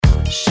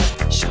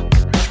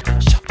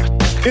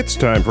It's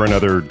time for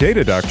another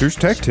Data Doctor's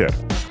Tech Tip.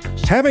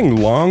 Having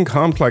long,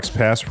 complex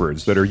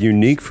passwords that are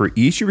unique for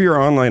each of your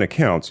online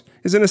accounts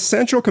is an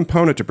essential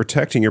component to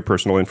protecting your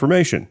personal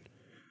information.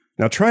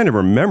 Now, trying to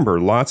remember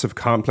lots of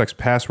complex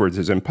passwords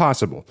is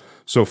impossible,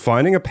 so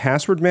finding a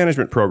password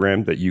management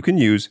program that you can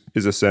use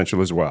is essential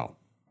as well.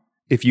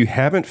 If you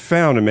haven't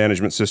found a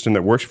management system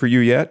that works for you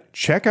yet,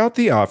 check out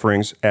the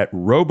offerings at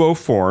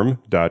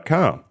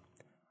roboform.com.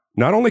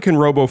 Not only can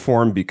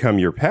RoboForm become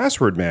your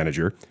password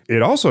manager,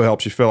 it also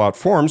helps you fill out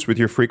forms with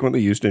your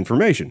frequently used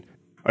information.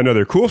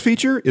 Another cool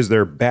feature is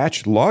their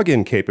batch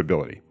login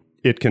capability.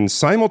 It can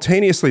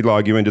simultaneously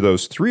log you into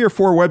those 3 or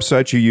 4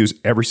 websites you use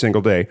every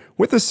single day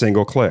with a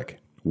single click.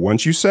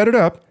 Once you set it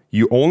up,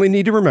 you only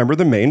need to remember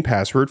the main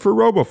password for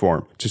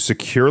RoboForm to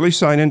securely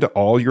sign into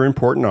all your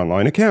important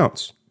online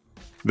accounts.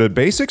 The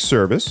basic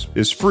service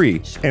is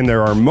free, and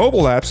there are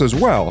mobile apps as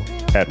well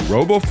at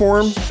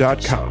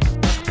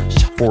roboform.com.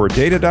 For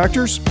Data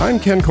Doctors, I'm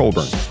Ken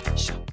Colburn.